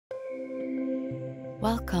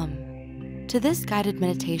Welcome to this guided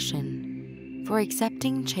meditation for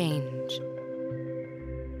accepting change.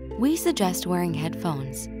 We suggest wearing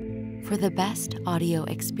headphones for the best audio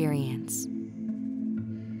experience.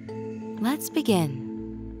 Let's begin.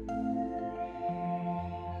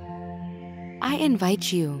 I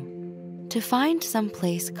invite you to find some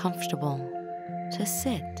place comfortable to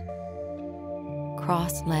sit,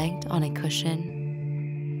 cross-legged on a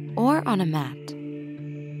cushion or on a mat,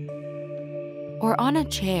 or on a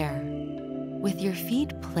chair with your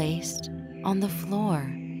feet placed on the floor,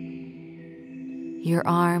 your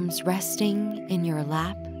arms resting in your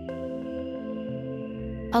lap.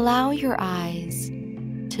 Allow your eyes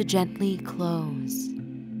to gently close,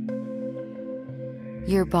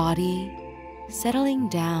 your body settling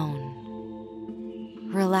down,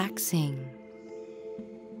 relaxing,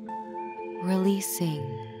 releasing,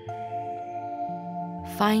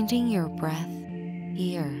 finding your breath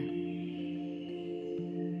here,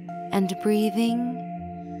 and breathing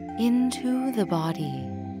into the body,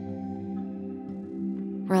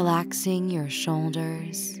 relaxing your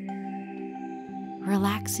shoulders,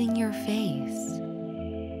 relaxing your face,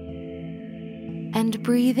 and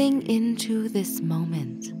breathing into this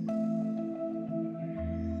moment,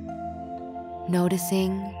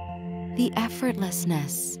 noticing the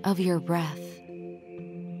effortlessness of your breath,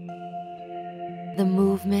 the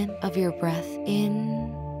movement of your breath in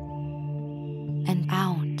and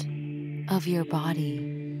out of your body,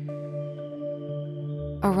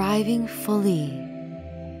 arriving fully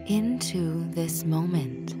into this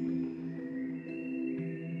moment.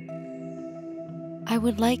 I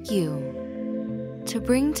would like you to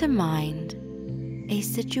bring to mind a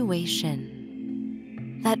situation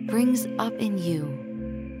that brings up in you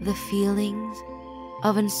the feelings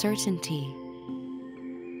of uncertainty,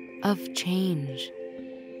 of change,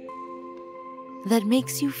 that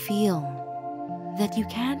makes you feel that you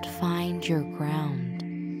can't find your ground.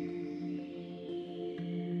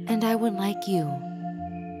 And I would like you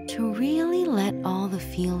to really let all the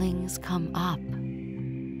feelings come up.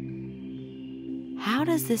 How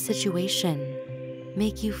does this situation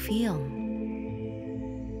make you feel?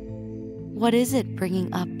 What is it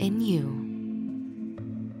bringing up in you?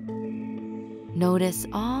 Notice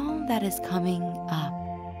all that is coming up.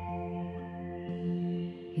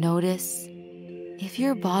 Notice if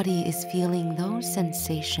your body is feeling those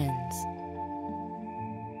sensations.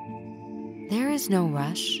 There is no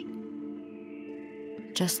rush.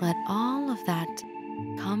 Just let all of that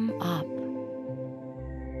come up.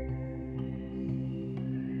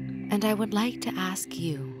 And I would like to ask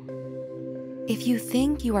you, if you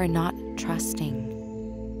think you are not trusting,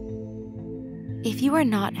 if you are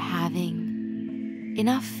not having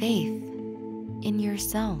enough faith in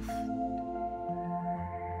yourself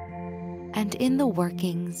and in the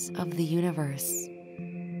workings of the universe,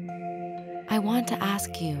 I want to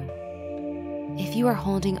ask you if you are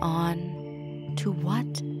holding on to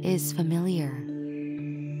what is familiar,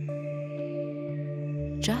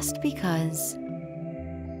 just because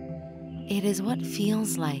it is what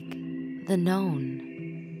feels like the known,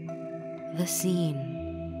 the seen,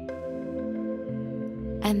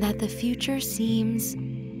 and that the future seems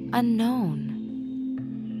unknown,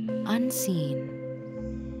 unseen.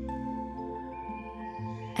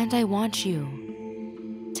 And I want you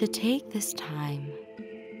to take this time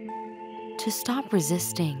to stop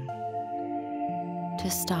resisting, to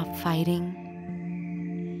stop fighting,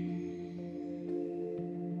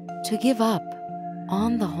 to give up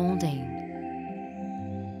on the holding,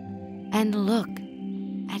 and look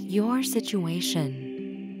at your situation,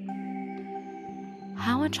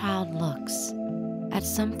 how a child looks at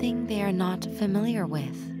something they are not familiar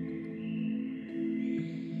with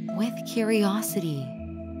curiosity,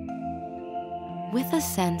 with a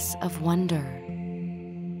sense of wonder,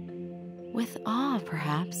 with awe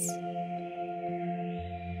perhaps,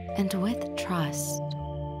 and with trust,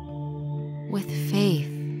 with faith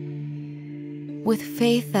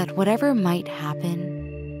that whatever might happen,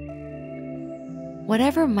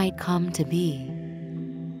 whatever might come to be,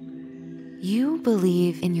 you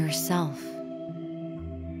believe in yourself.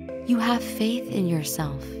 You have faith in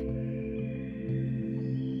yourself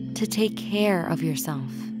to take care of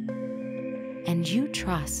yourself, and you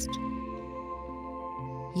trust.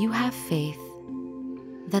 You have faith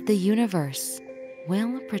that the universe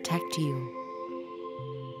will protect you.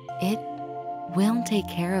 It will take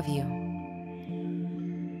care of you.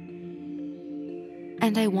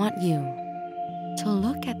 And I want you to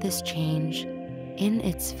look at this change in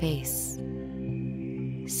its face,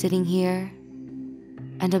 sitting here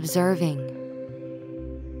and observing,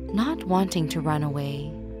 not wanting to run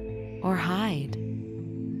away or hide,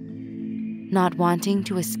 not wanting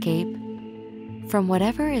to escape from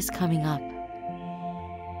whatever is coming up,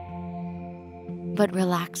 but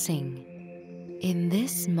relaxing in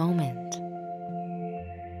this moment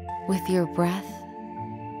with your breath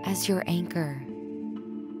as your anchor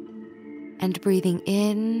and breathing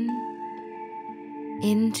in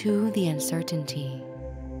into the uncertainty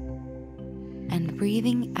and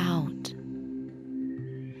breathing out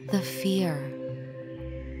the fear,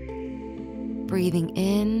 breathing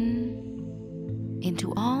in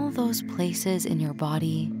into all those places in your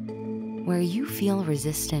body where you feel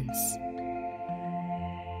resistance,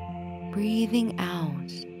 breathing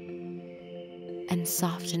out and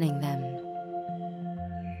softening them,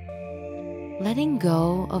 letting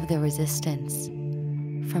go of the resistance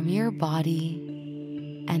from your body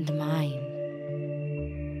and mind.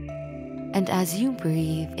 And as you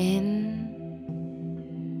breathe in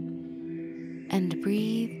and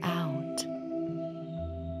breathe out,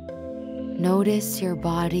 notice your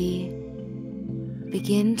body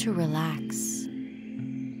begin to relax.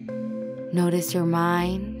 Notice your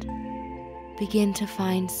mind begin to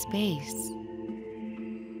find space.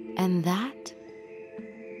 And that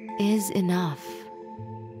is enough.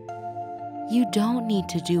 You don't need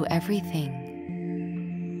to do everything.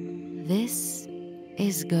 This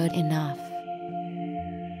is good enough.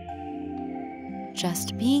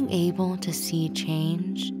 Just being able to see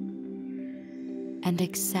change and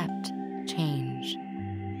accept change.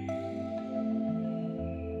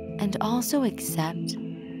 And also accept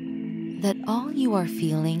that all you are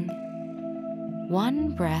feeling, one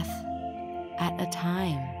breath at a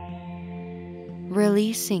time,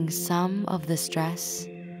 releasing some of the stress,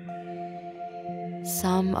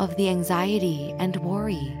 some of the anxiety and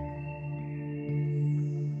worry.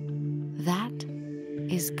 That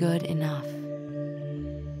is good enough.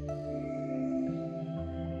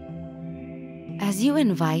 As you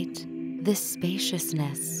invite this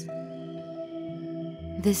spaciousness,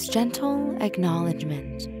 this gentle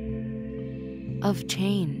acknowledgement of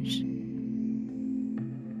change,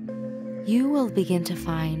 you will begin to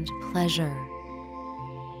find pleasure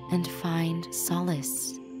and find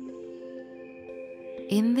solace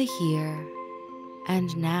in the here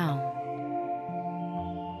and now.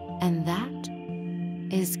 And that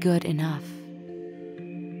is good enough.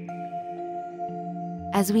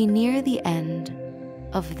 As we near the end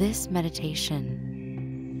of this meditation,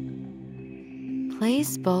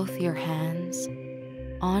 place both your hands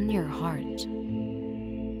on your heart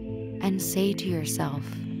and say to yourself,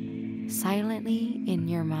 silently in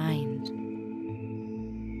your mind,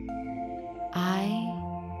 I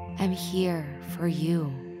am here for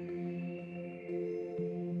you.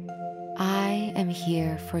 I am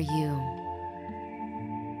here for you.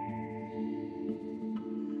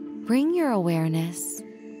 Bring your awareness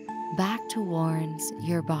back towards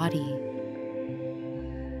your body.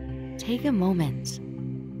 Take a moment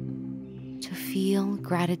to feel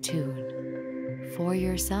gratitude for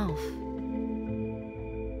yourself.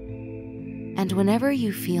 And whenever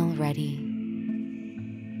you feel ready,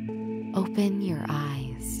 open your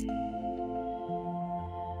eyes.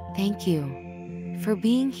 Thank you for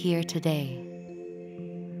being here today.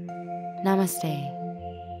 Namaste.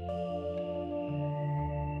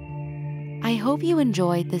 I hope you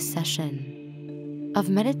enjoyed this session of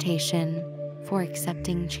meditation for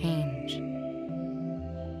accepting change.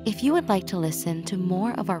 If you would like to listen to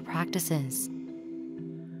more of our practices,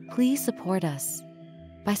 please support us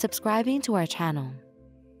by subscribing to our channel.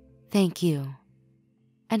 Thank you,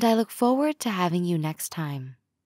 and I look forward to having you next time.